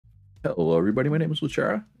Hello, everybody. My name is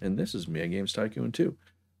Luchara, and this is Mia Games Tycoon 2.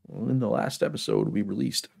 Well, in the last episode, we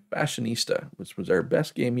released Fashionista, which was our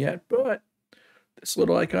best game yet, but this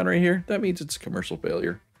little icon right here, that means it's a commercial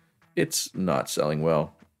failure. It's not selling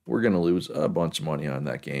well. We're going to lose a bunch of money on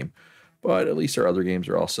that game, but at least our other games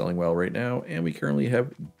are all selling well right now, and we currently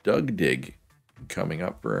have Doug Dig coming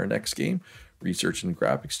up for our next game, Research and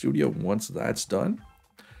Graphics Studio. Once that's done,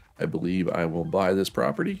 I believe I will buy this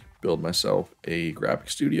property, build myself a graphic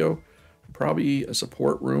studio, probably a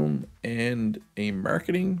support room and a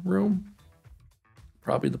marketing room.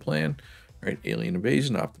 Probably the plan. Right, Alien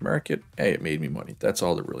Invasion off the market. Hey, it made me money. That's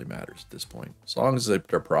all that really matters at this point. As long as they're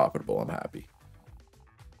profitable, I'm happy.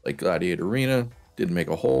 Like Gladiator Arena, didn't make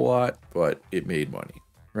a whole lot, but it made money,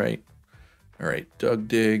 right? All right, Doug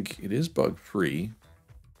Dig. It is bug free.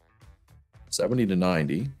 70 to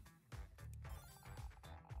 90.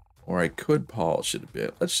 Or I could polish it a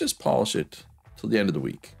bit. Let's just polish it till the end of the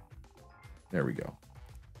week. There we go.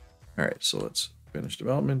 All right, so let's finish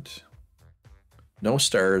development. No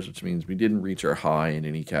stars, which means we didn't reach our high in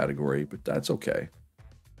any category, but that's okay.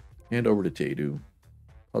 Hand over to Tadu.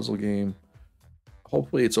 Puzzle game.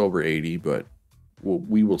 Hopefully it's over 80, but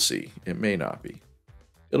we will see. It may not be.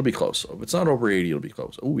 It'll be close. So if it's not over 80, it'll be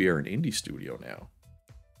close. Oh, we are an indie studio now.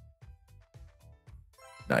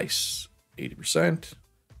 Nice. 80%.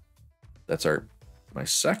 That's my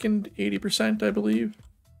second 80%, I believe.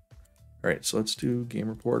 All right, so let's do game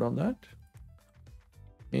report on that.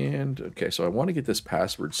 And okay, so I want to get this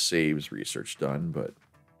password saves research done, but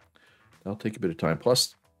that'll take a bit of time.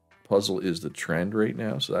 Plus, puzzle is the trend right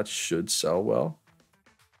now, so that should sell well.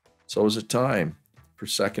 So is it time for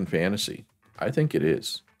Second Fantasy? I think it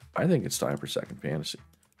is. I think it's time for Second Fantasy.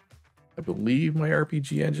 I believe my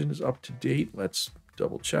RPG engine is up to date. Let's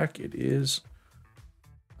double check. It is.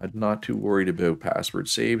 I'm not too worried about password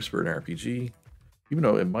saves for an RPG, even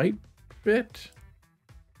though it might fit.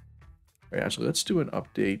 All right, actually, let's do an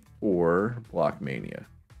update for Blockmania.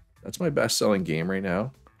 That's my best-selling game right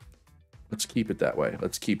now. Let's keep it that way.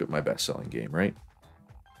 Let's keep it my best-selling game, right?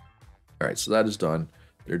 All right, so that is done.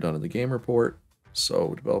 They're done in the game report.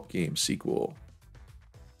 So develop game sequel.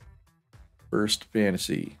 First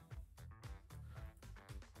Fantasy.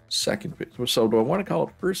 Second. So do I want to call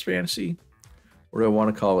it First Fantasy? Or do I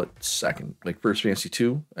want to call it second, like First Fantasy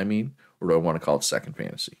 2, I mean? Or do I want to call it Second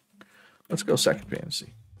Fantasy? Let's go Second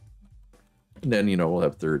Fantasy. And then, we'll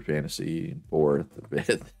have Third Fantasy, and Fourth, and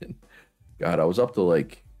Fifth. And God, I was up to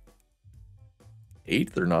like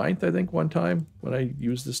 8th or 9th, I think, one time when I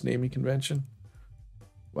used this naming convention.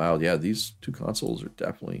 Wow, yeah, these two consoles are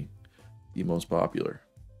definitely the most popular.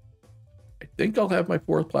 I think I'll have my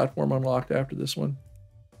 4th platform unlocked after this one.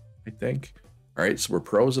 I think. All right, so we're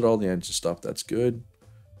pros at all the engine stuff. That's good.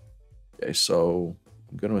 Okay, so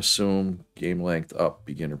I'm going to assume game length up,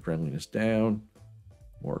 beginner friendliness down.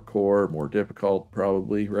 More core, more difficult,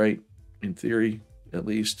 probably, right? In theory, at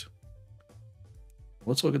least.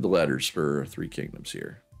 Let's look at the letters for Three Kingdoms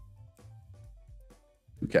here.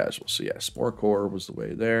 Too casual. So yes, more core was the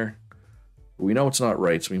way there. But we know it's not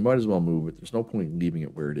right, so we might as well move it. There's no point in leaving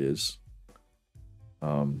it where it is.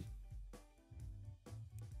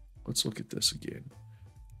 Let's look at this again.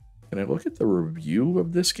 Can I look at the review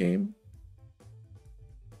of this game?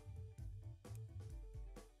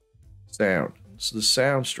 Sound. So the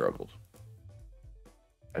sound struggled.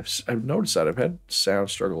 I've noticed that. I've had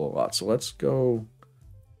sound struggle a lot. So let's go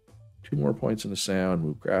 2 more points in the sound,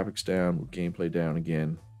 move graphics down, move gameplay down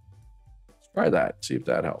again. Let's try that, see if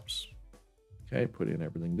that helps. Okay, put in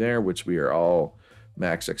everything there, which we are all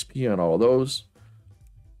max XP on all of those.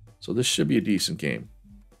 So this should be a decent game.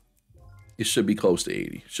 It should be close to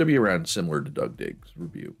 80. Should be around similar to Doug Dig's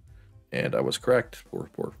review. And I was correct.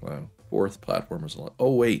 Fourth platform was on.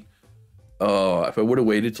 Oh, wait. If I would have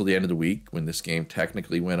waited till the end of the week when this game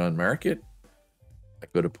technically went on market, I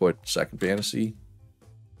could have put Second Fantasy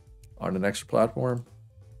on an extra platform.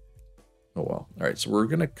 Oh, well. All right, so we're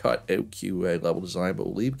going to cut out QA level design, but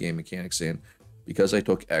we'll leave game mechanics in because I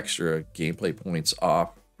took extra gameplay points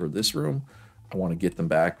off for this room. I want to get them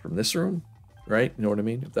back from this room, right? You know what I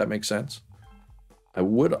mean? If that makes sense.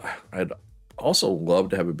 I'd also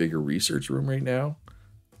love to have a bigger research room right now,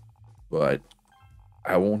 but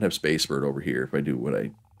I won't have space for it over here if I do what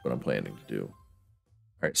I'm planning to do. All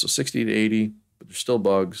right, so 60 to 80, but there's still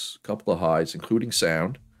bugs, a couple of highs, including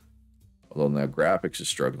sound. Although now graphics is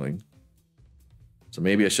struggling. So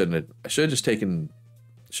maybe I shouldn't have just taken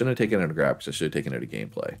shouldn't have taken out of graphics, I should have taken out of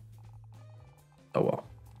gameplay. Oh well,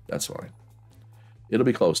 that's fine. It'll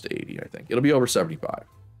be close to 80, I think. It'll be over 75.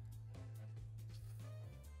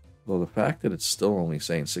 Well, the fact that it's still only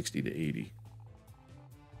saying 60 to 80.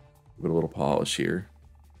 With a little polish here.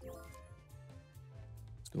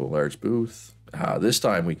 Go large booth. This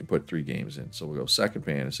time we can put 3 games in. So we'll go second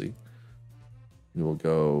fantasy. We will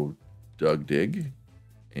go Doug Dig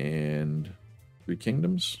and 3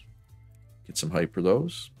 Kingdoms. Get some hype for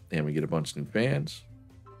those. And we get a bunch of new fans.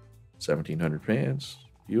 1,700 fans.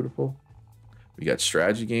 Beautiful. We got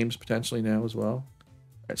strategy games potentially now as well. All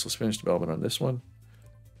right, so let's finish development on this one.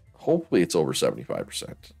 Hopefully it's over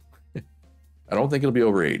 75%. I don't think it'll be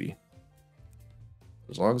over 80.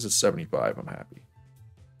 As long as it's 75, I'm happy.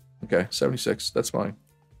 Okay, 76. That's fine.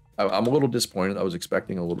 I'm a little disappointed. I was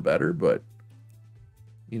expecting a little better, but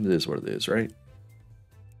it is what it is, right?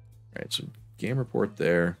 All right, so game report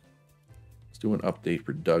there. Let's do an update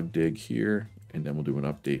for Doug Dig here, and then we'll do an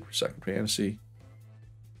update for Second Fantasy.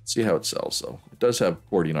 See how it sells though. It does have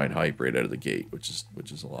 49 hype right out of the gate, which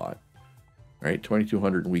is a lot. All right,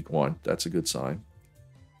 2,200 in week 1. That's a good sign.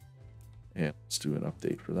 And let's do an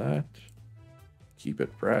update for that. Keep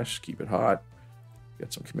it fresh, keep it hot.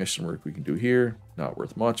 Got some commission work we can do here. Not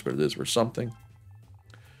worth much, but it is worth something.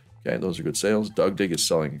 Okay, those are good sales. Doug Dig is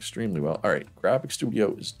selling extremely well. All right, Graphic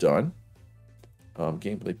Studio is done.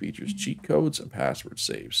 Gameplay features, cheat codes, and password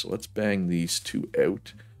saves. So let's bang these 2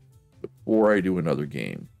 out before I do another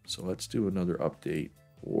game. So let's do another update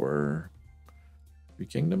for 3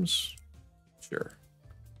 Kingdoms. Sure.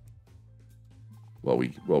 While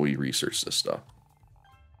we research this stuff.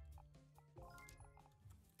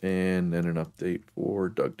 And then an update for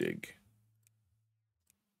Doug Dig.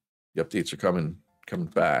 The updates are coming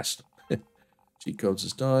fast. Cheat codes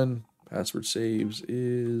is done. Password saves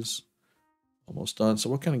is almost done. So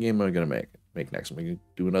what kind of game am I going to make next? I'm going to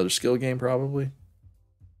do another skill game probably.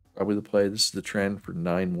 Probably the play. This is the trend for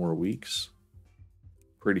 9 more weeks.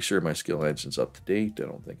 Pretty sure my skill engine's up to date. I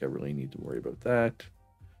don't think I really need to worry about that.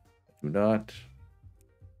 I do not.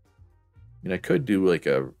 I mean, I could do like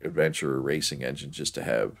a adventure or racing engine just to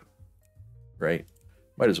have, right?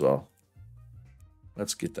 Might as well.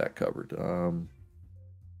 Let's get that covered.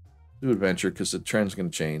 Do adventure because the trend's going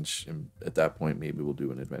to change, and at that point, maybe we'll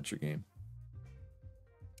do an adventure game.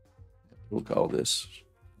 We'll call this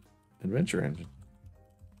adventure engine.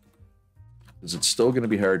 Is it still going to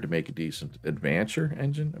be hard to make a decent adventure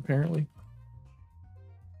engine? Apparently,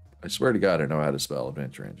 I swear to God, I know how to spell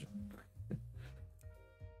adventure engine.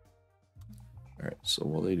 All right, so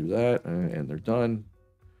while they do that, and they're done.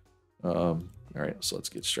 All right, so let's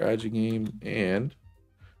get strategy game, and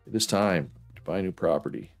it is time to buy new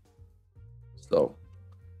property. So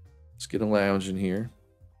let's get a lounge in here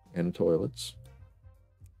and the toilets.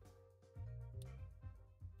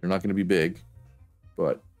 They're not going to be big,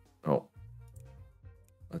 but oh,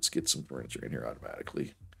 let's get some furniture in here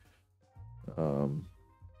automatically. How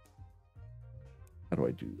do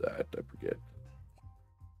I do that? I forget.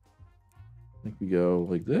 I think we go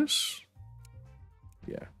like this.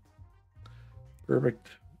 Yeah. Perfect.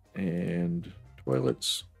 And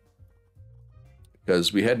toilets.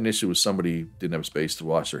 Because we had an issue with somebody didn't have space to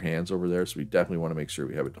wash their hands over there, so we definitely want to make sure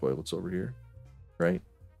we have a toilets over here. Right?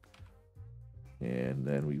 And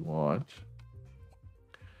then we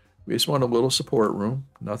just want a little support room.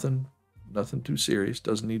 Nothing too serious.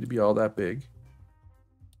 Doesn't need to be all that big.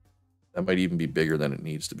 That might even be bigger than it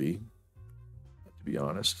needs to be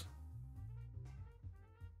honest.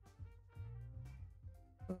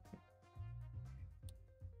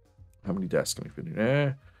 How many desks can we fit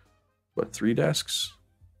in? What, 3 desks?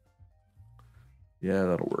 Yeah,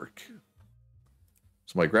 that'll work.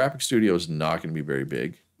 So my graphic studio is not going to be very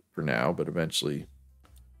big for now, but eventually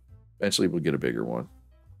we'll get a bigger one.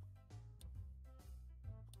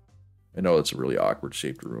 I know it's a really awkward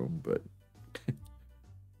shaped room, but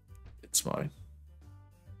it's fine.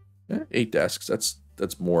 Yeah, 8 desks.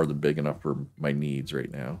 That's more than big enough for my needs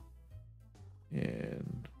right now.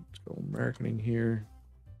 And let's go marketing here.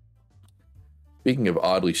 Speaking of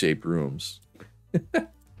oddly shaped rooms.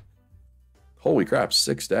 Holy crap,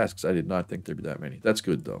 6 desks. I did not think there'd be that many. That's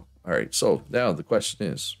good though. All right, so now the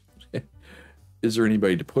question is there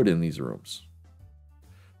anybody to put in these rooms?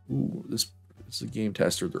 Ooh, this is a game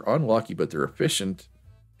tester. They're unlucky, but they're efficient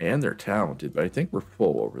and they're talented. But I think we're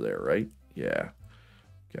full over there, right? Yeah.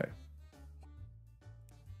 Okay.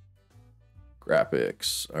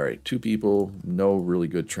 Graphics. All right, 2 people. No really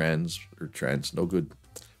good trends. No good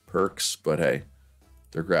perks. But hey,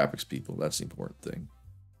 they're graphics people. That's the important thing.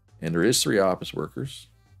 And there is 3 office workers.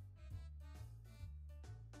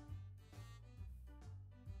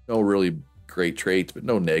 No really great traits, but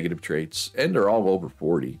no negative traits. And they're all over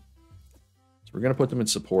 40. So we're going to put them in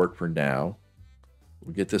support for now.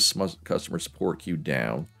 We'll get this customer support queue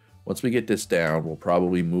down. Once we get this down, we'll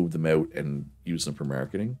probably move them out and use them for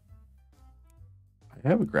marketing. I I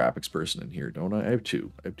have a graphics person in here, don't I? I have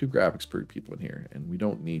two. I have two graphics people in here, and we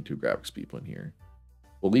don't need two graphics people in here.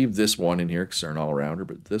 We'll leave this one in here because they're an all-arounder,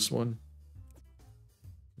 but this one,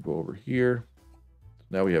 go over here.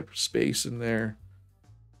 Now we have space in there.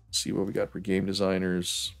 See what we got for game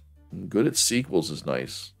designers. Good at sequels is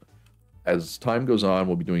nice. As time goes on,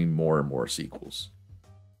 we'll be doing more and more sequels.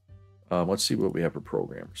 Let's see what we have for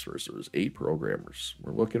programmers first. There's 8 programmers.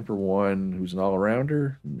 We're looking for one who's an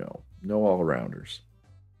all-arounder. No all-arounders.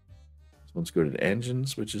 This one's good at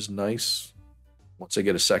engines, which is nice. Once I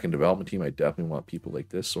get a second development team, I definitely want people like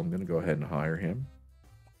this, so I'm going to go ahead and hire him.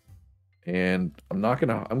 And I'm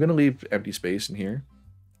gonna leave empty space in here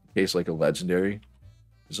in case like a legendary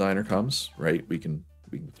designer comes, right? We can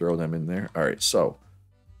throw them in there. All right, so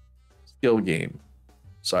skill game,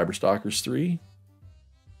 Cyberstalkers 3.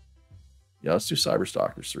 Yeah, let's do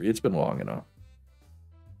Cyberstalkers 3. It's been long enough.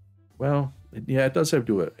 Well, yeah, it does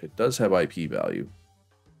have IP value.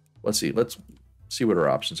 Let's see what our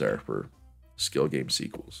options are for skill game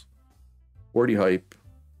sequels. 40 hype,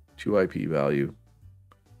 2 IP value.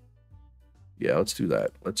 Yeah, let's do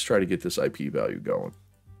that. Let's try to get this IP value going.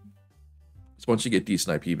 So once you get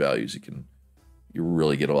decent IP values, you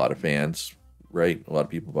really get a lot of fans, right? A lot of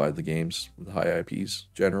people buy the games with high IPs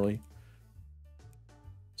generally.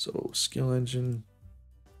 So skill engine,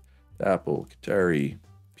 Apple, Katari,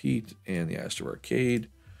 Pete, and the Astro Arcade.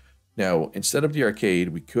 Now, instead of the arcade,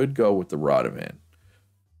 we could go with the Radovan.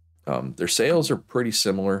 Their sales are pretty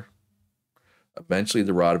similar. Eventually,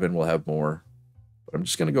 the Radovan will have more. But I'm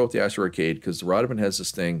just going to go with the Astro Arcade because the Radovan has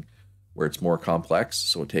this thing where it's more complex,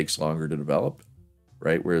 so it takes longer to develop,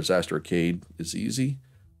 right? Whereas Astro Arcade is easy.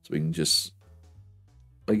 So we can just,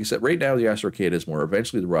 like I said, right now the Astro Arcade is more.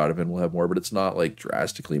 Eventually the Radovan will have more, but it's not like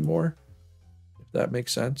drastically more, if that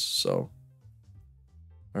makes sense. So,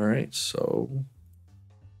 all right, so,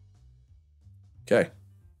 okay,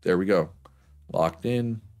 there we go. Locked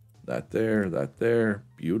in, that there,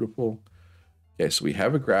 beautiful. Okay, so we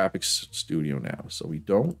have a graphics studio now, so we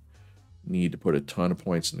don't need to put a ton of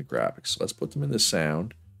points in the graphics. So let's put them in the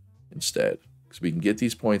sound instead, because we can get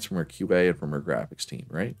these points from our QA and from our graphics team,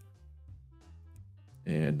 right?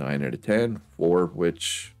 And 9 out of 10, 4 of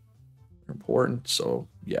which are important. So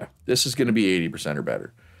yeah, this is going to be 80% or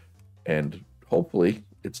better. And hopefully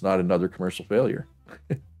it's not another commercial failure,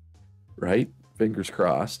 right? Fingers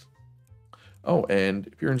crossed. Oh, and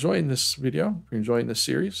if you're enjoying this video, if you're enjoying this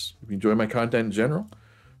series, if you enjoy my content in general,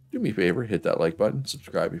 do me a favor, hit that like button,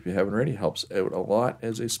 subscribe if you haven't already. Helps out a lot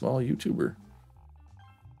as a small YouTuber.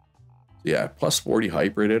 Yeah, plus 40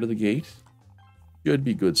 hype right out of the gate. Should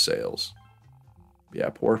be good sales. Yeah,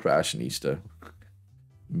 poor fashionista.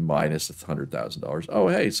 Minus $100,000. Oh,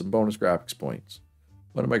 hey, some bonus graphics points.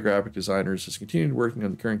 One of my graphic designers has continued working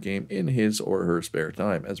on the current game in his or her spare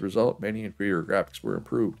time. As a result, many inferior graphics were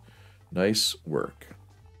improved. Nice work,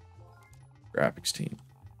 graphics team.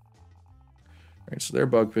 All right, so they're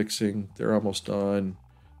bug fixing. They're almost done.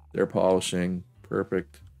 They're polishing.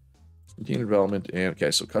 Perfect. Continue development. And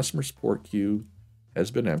okay, so customer support queue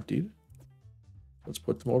has been emptied. Let's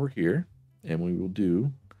put them over here, and we will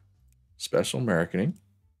do special marketing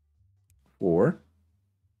for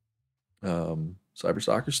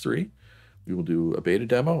Cyberstalkers 3. We will do a beta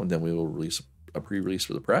demo, and then we will release a pre-release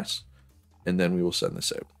for the press, and then we will send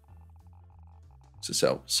this out.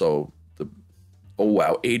 So oh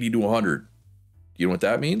wow, 80 to 100. You know what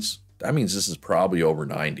that means? That means this is probably over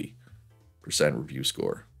 90% review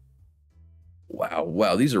score.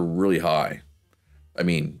 Wow, these are really high. I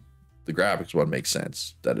mean, the graphics one makes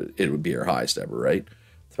sense that it would be our highest ever, right?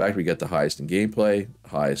 The fact we get the highest in gameplay,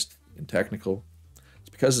 highest in technical,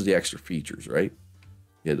 it's because of the extra features, right?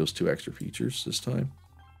 We had those 2 extra features this time.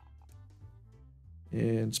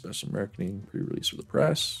 And special marketing, pre-release for the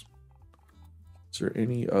press. Is there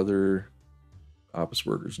any other office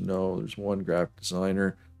workers? No, there's one graphic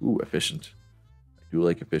designer. Ooh, efficient. I do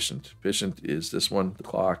like efficient. Efficient is this one, the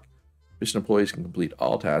clock. Efficient employees can complete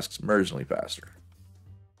all tasks marginally faster.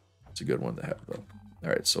 That's a good one to have, though. All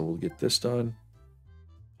right, so we'll get this done.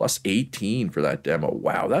 Plus 18 for that demo.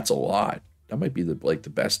 Wow, that's a lot. That might be the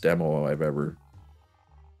best demo I've ever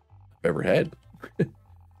had,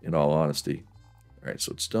 in all honesty. All right,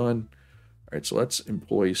 so it's done. All right, so let's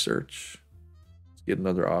employee search. Let's get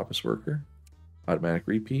another office worker. Automatic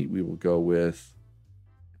repeat. We will go with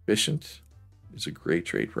efficient. It's a great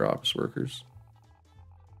trait for office workers.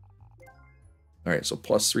 All right, so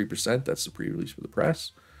plus 3%. That's the pre-release for the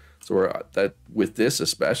press. So with this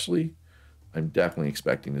especially, I'm definitely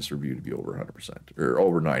expecting this review to be over 100% or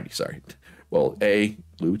over 90. Sorry. Well,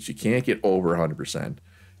 Lutz, you can't get over 100%,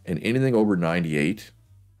 and anything over 98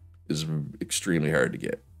 is extremely hard to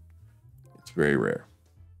get. It's very rare.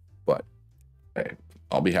 Okay,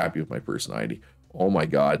 I'll be happy with my first 90. Oh my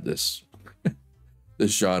god, this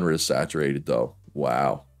this genre is saturated though.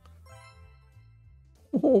 Wow.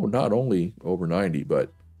 Oh, not only over 90,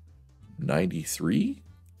 but 93%.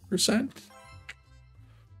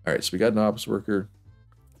 All right, so we got an ops worker.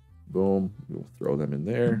 Boom. We'll throw them in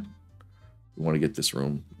there. We want to get this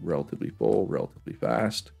room relatively full, relatively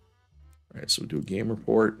fast. All right, so we'll do a game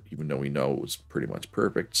report, even though we know it was pretty much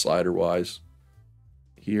perfect slider-wise.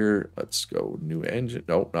 Here, let's go new engine.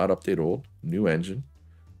 No, not update old. New engine.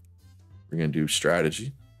 We're going to do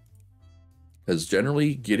strategy. Because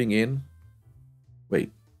generally getting in...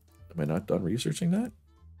 Wait, am I not done researching that?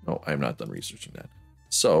 No, I'm not done researching that.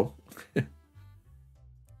 So,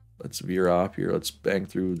 let's veer off here. Let's bang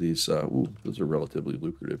through these. Ooh, those are relatively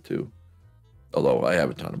lucrative too. Although I have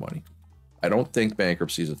a ton of money. I don't think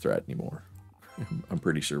bankruptcy is a threat anymore. I'm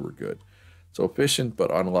pretty sure we're good. So efficient,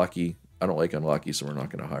 but unlucky. I don't like unlucky, so we're not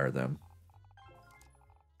going to hire them.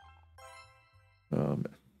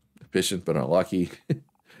 Efficient, but unlucky.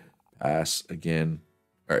 Pass again.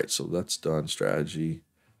 All right, so that's done. Strategy.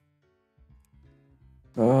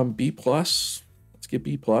 B plus. Let's get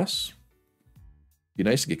B plus. Be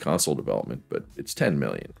nice to get console development, but it's 10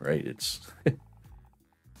 million, right? It's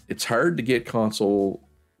it's hard to get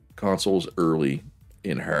consoles early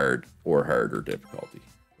in hard or harder difficulty,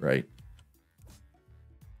 right?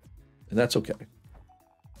 And that's okay.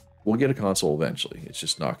 We'll get a console eventually. It's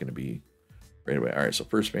just not going to be right away. All right, so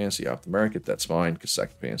first fantasy off the market. That's fine because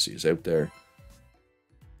second fantasy is out there.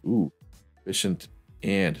 Ooh, efficient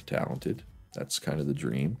and talented. That's kind of the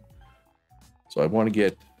dream. So I want to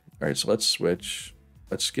get... All right, so let's switch.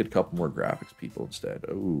 Let's get a couple more graphics people instead.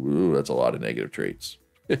 Ooh, that's a lot of negative traits.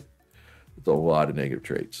 It's a lot of negative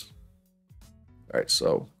traits. All right,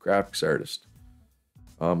 so graphics artist.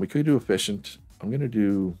 We could do efficient. I'm going to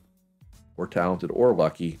do or talented or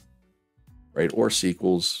lucky, right? Or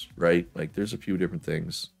sequels, right? Like there's a few different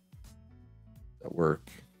things that work.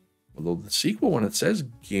 Although the sequel, when it says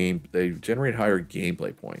game, they generate higher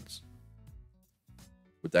gameplay points.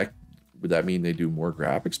 Would that mean they do more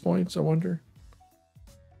graphics points, I wonder?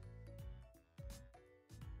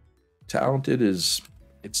 Talented is,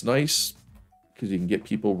 it's nice because you can get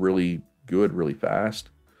people really good really fast.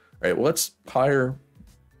 All right, well, let's hire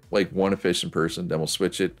like one efficient person, then we'll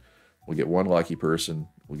switch it. We'll get one lucky person.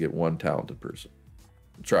 We'll get one talented person.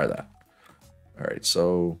 We'll try that. All right,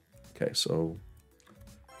 so, okay, so,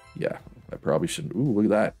 yeah, I probably shouldn't. Ooh, look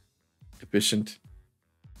at that. Efficient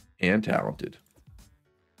and talented.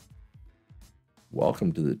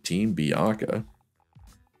 Welcome to the team, Bianca.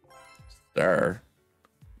 Star.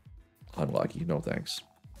 Unlucky, no thanks.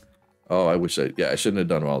 Oh, I shouldn't have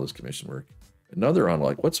done all this commission work. Another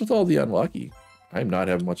unlucky. What's with all the unlucky? I'm not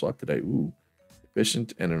having much luck today. Ooh,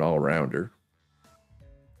 efficient and an all-rounder.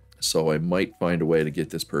 So I might find a way to get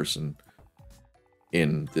this person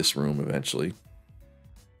in this room eventually.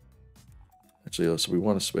 Actually, so we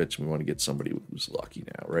want to switch. We want to get somebody who's lucky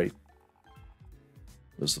now, right?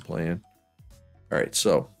 What's the plan? All right,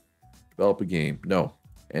 so develop a game. No,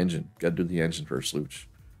 engine. Got to do the engine first, Luch.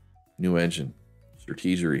 New engine.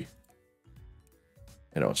 Strategery.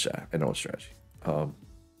 I know it's strategy.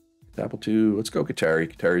 Apple 2. Let's go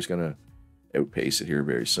Qatari. Qatari's going to outpace it here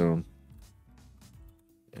very soon.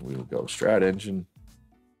 And we will go strat engine.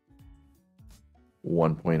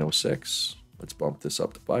 1.06. Let's bump this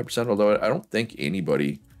up to 5%. Although I don't think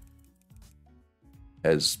anybody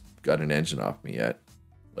has got an engine off me yet.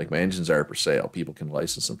 Like my engines are for sale. People can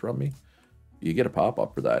license them from me. You get a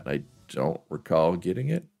pop-up for that. And I don't recall getting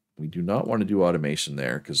it. We do not want to do automation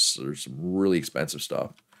there because there's some really expensive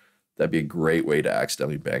stuff. That'd be a great way to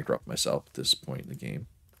accidentally bankrupt myself at this point in the game.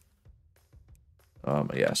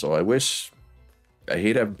 Yeah, so I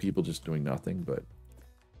hate having people just doing nothing, but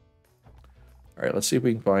all right, let's see if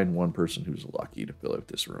we can find one person who's lucky to fill out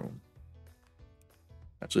this room.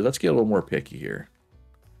 Actually, let's get a little more picky here.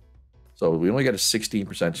 So we only got a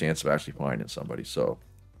 16% chance of actually finding somebody, so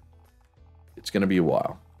it's going to be a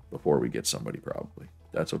while before we get somebody probably.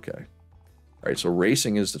 That's okay. All right, so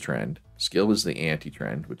racing is the trend. Skill is the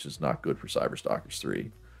anti-trend, which is not good for Cyberstalkers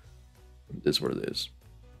 3. It is what it is.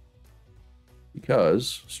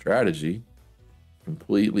 Because strategy,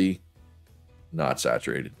 completely not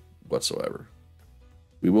saturated whatsoever.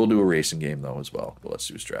 We will do a racing game, though, as well. But let's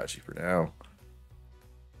do strategy for now.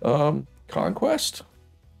 Conquest.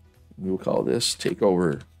 We will call this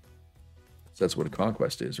takeover. So that's what a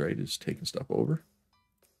conquest is, right? Is taking stuff over,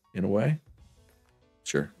 in a way.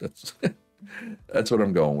 Sure, that's that's what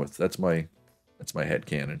I'm going with. That's my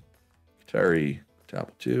headcanon. Qatari,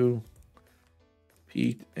 Apple 2,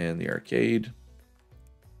 Pete, and the arcade.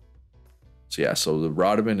 So yeah, so the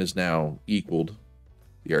Rodman is now equaled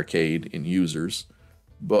the arcade in users.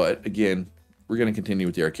 But again, we're going to continue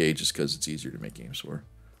with the arcade just because it's easier to make games for.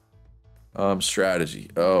 Strategy.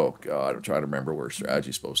 Oh, God. I'm trying to remember where strategy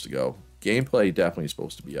is supposed to go. Gameplay definitely is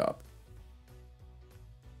supposed to be up.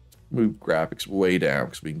 Move graphics way down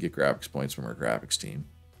because we can get graphics points from our graphics team.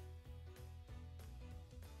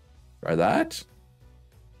 Try that.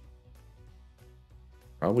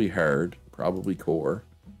 Probably hard. Probably core.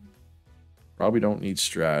 Probably don't need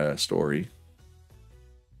story.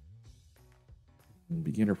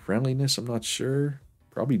 Beginner friendliness, I'm not sure.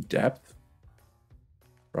 Probably depth.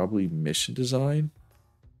 Probably mission design.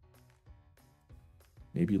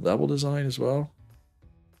 Maybe level design as well.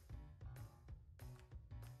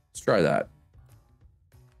 Let's try that.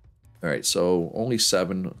 All right, so only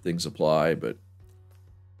 7 things apply, but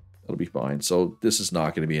it'll be fine. So this is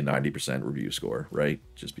not going to be a 90% review score, right?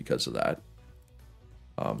 Just because of that.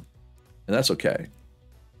 And that's okay,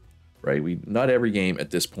 right? Not every game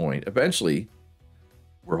at this point. Eventually,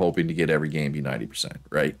 we're hoping to get every game be 90%,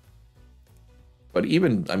 right? But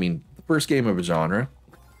even, I mean, the first game of a genre,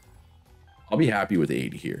 I'll be happy with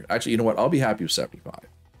 80 here. Actually, you know what? I'll be happy with 75.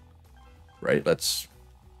 Right? Let's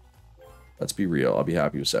be real. I'll be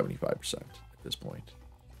happy with 75% at this point.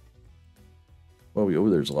 Oh,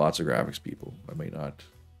 there's lots of graphics people. I may not.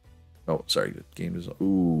 Oh, sorry. The game is.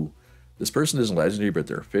 Ooh. This person isn't legendary, but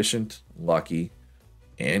they're efficient, lucky,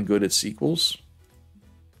 and good at sequels.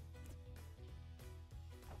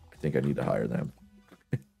 I think I need to hire them.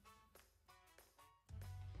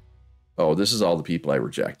 Oh, this is all the people I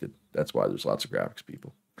rejected. That's why there's lots of graphics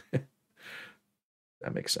people.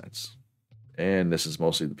 That makes sense. And this is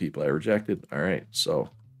mostly the people I rejected. All right,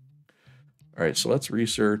 so let's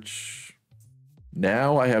research.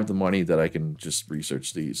 Now I have the money that I can just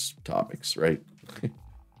research these topics, right?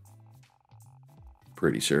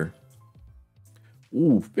 Pretty sure.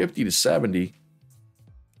 Ooh, 50 to 70.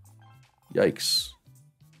 Yikes.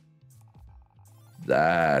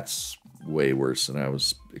 That's way worse than I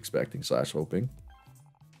was expecting / hoping.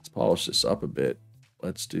 Let's polish this up a bit.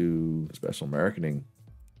 Let's do special marketing.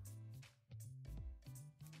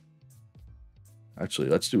 Actually,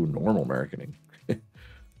 let's do normal marketing.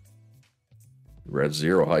 We're at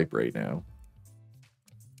 0 hype right now.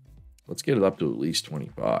 Let's get it up to at least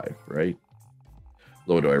 25, right?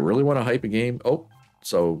 Though, do I really want to hype a game? Oh,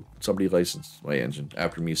 so somebody licensed my engine.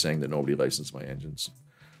 After me saying that nobody licensed my engines.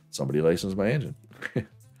 Somebody licensed my engine.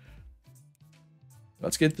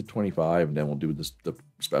 Let's get to 25, and then we'll do the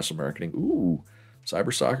special marketing. Ooh,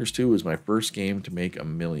 Cyber Soccer's 2 is my first game to make $1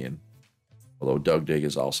 million. Although Doug Dig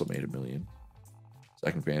has also made $1 million.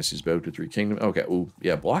 Second Fantasy's about to 3 Kingdom. Okay, ooh,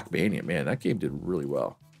 yeah, Blockmania, man, that game did really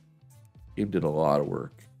well. Game did a lot of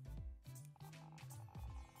work.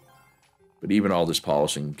 But even all this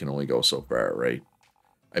polishing can only go so far, right?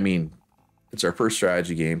 I mean, it's our first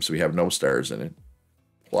strategy game, so we have no stars in it.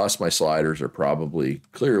 Plus, my sliders are probably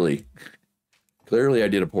clearly I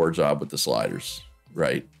did a poor job with the sliders,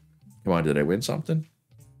 right? Come on, did I win something?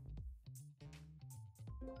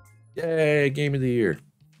 Yay, game of the year.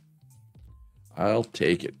 I'll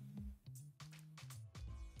take it.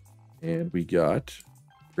 And we got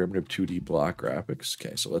primitive 2D block graphics.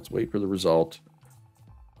 Okay, so let's wait for the result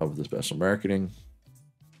of the special marketing.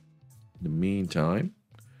 In the meantime,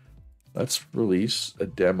 let's release a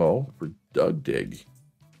demo for Doug Dig.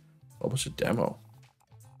 Publish a demo.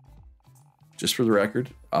 Just for the record,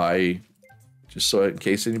 in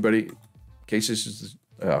case this is,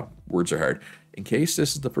 words are hard. In case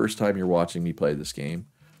this is the first time you're watching me play this game,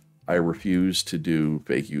 I refuse to do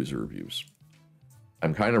fake user reviews.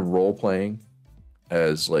 I'm kind of role-playing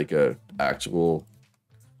as like a actual,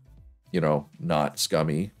 not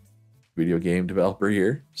scummy video game developer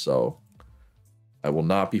here. So I will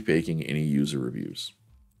not be faking any user reviews.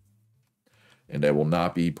 And I will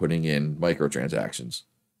not be putting in microtransactions,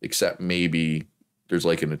 except maybe there's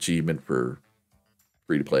like an achievement for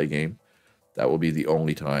free-to-play game. That will be the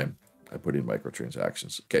only time I put in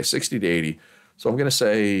microtransactions. Okay, 60 to 80. So I'm going to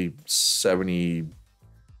say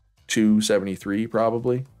 72, 73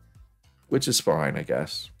 probably, which is fine, I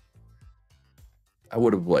guess. I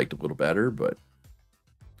would have liked a little better, but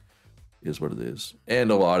it is what it is. And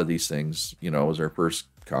a lot of these things, is our first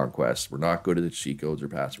conquest. We're not good at the cheat codes or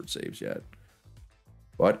password saves yet.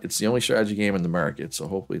 But it's the only strategy game in the market, so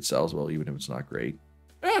hopefully it sells well, even if it's not great.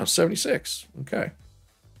 Oh, 76. Okay.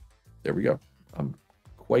 There we go. I'm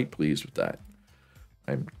quite pleased with that.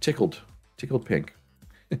 I'm tickled pink.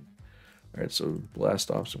 All right, so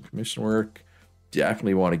blast off some commission work.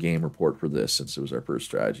 Definitely want a game report for this since it was our first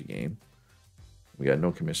strategy game. We got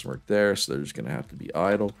no commission work there, so they're just going to have to be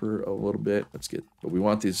idle for a little bit. But we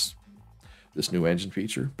want these this new engine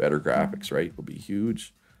feature. Better graphics, right? Will be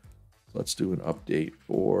huge. Let's do an update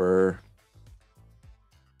for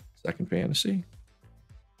Second Fantasy.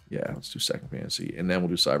 Yeah, let's do Second Fantasy. And then we'll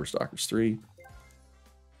do Cyberstalkers 3.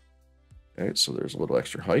 Okay, so there's a little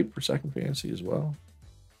extra hype for Second Fantasy as well.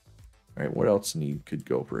 All right, what else could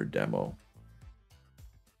go for a demo?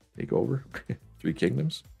 Takeover? Three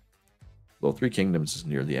Kingdoms? Well, Three Kingdoms is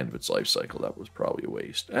near the end of its life cycle. That was probably a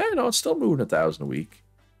waste. No, it's still moving 1,000 a week.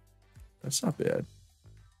 That's not bad.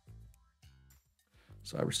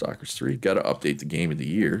 Cyberstalkers 3. Got to update the game of the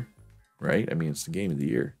year, right? I mean, it's the game of the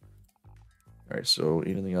year. All right, so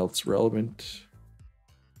anything else relevant?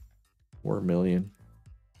 4 million.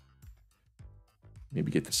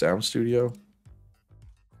 Maybe get the sound studio.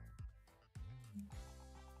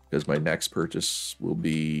 Because my next purchase will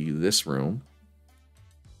be this room.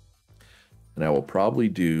 And I will probably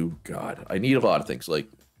do, God, I need a lot of things. Like,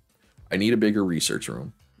 I need a bigger research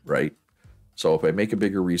room, right? So if I make a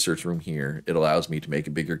bigger research room here, it allows me to make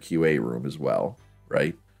a bigger QA room as well,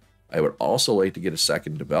 right? I would also like to get a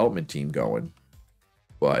second development team going.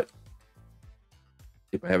 But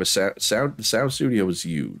if I have a the sound studio is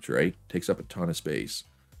huge, right? Takes up a ton of space.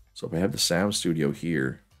 So if I have the sound studio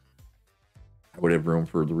here, I would have room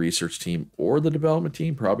for the research team or the development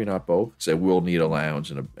team. Probably not both, because I will need a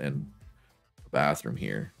lounge and a bathroom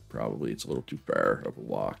here. Probably it's a little too far of a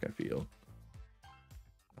walk, I feel.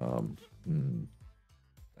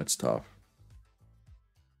 That's tough.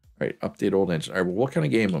 All right, update old engine. All right, well, what kind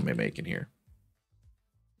of game am I making here?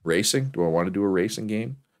 Racing? Do I want to do a racing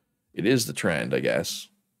game? It is the trend, I guess.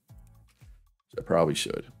 So I probably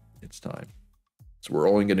should. It's time. So we're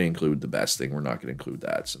only going to include the best thing. We're not going to include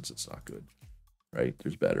that since it's not good. Right?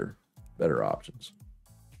 There's better options.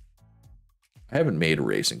 I haven't made a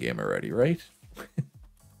racing game already, right?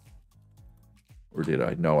 Or did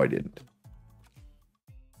I? No, I didn't.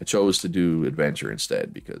 I chose to do adventure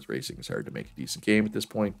instead because racing is hard to make a decent game at this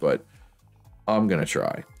point, but I'm going to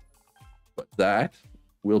try. But that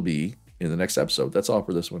will be in the next episode. That's all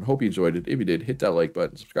for this one. Hope you enjoyed it. If you did, hit that like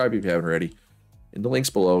button. Subscribe if you haven't already. In the links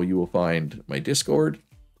below, you will find my Discord,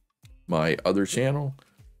 my other channel,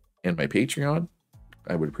 and my Patreon.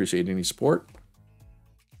 I would appreciate any support.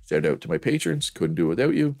 Shout out to my patrons. Couldn't do it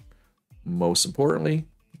without you. Most importantly,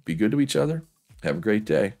 be good to each other. Have a great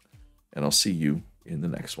day. And I'll see you in the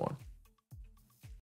next one.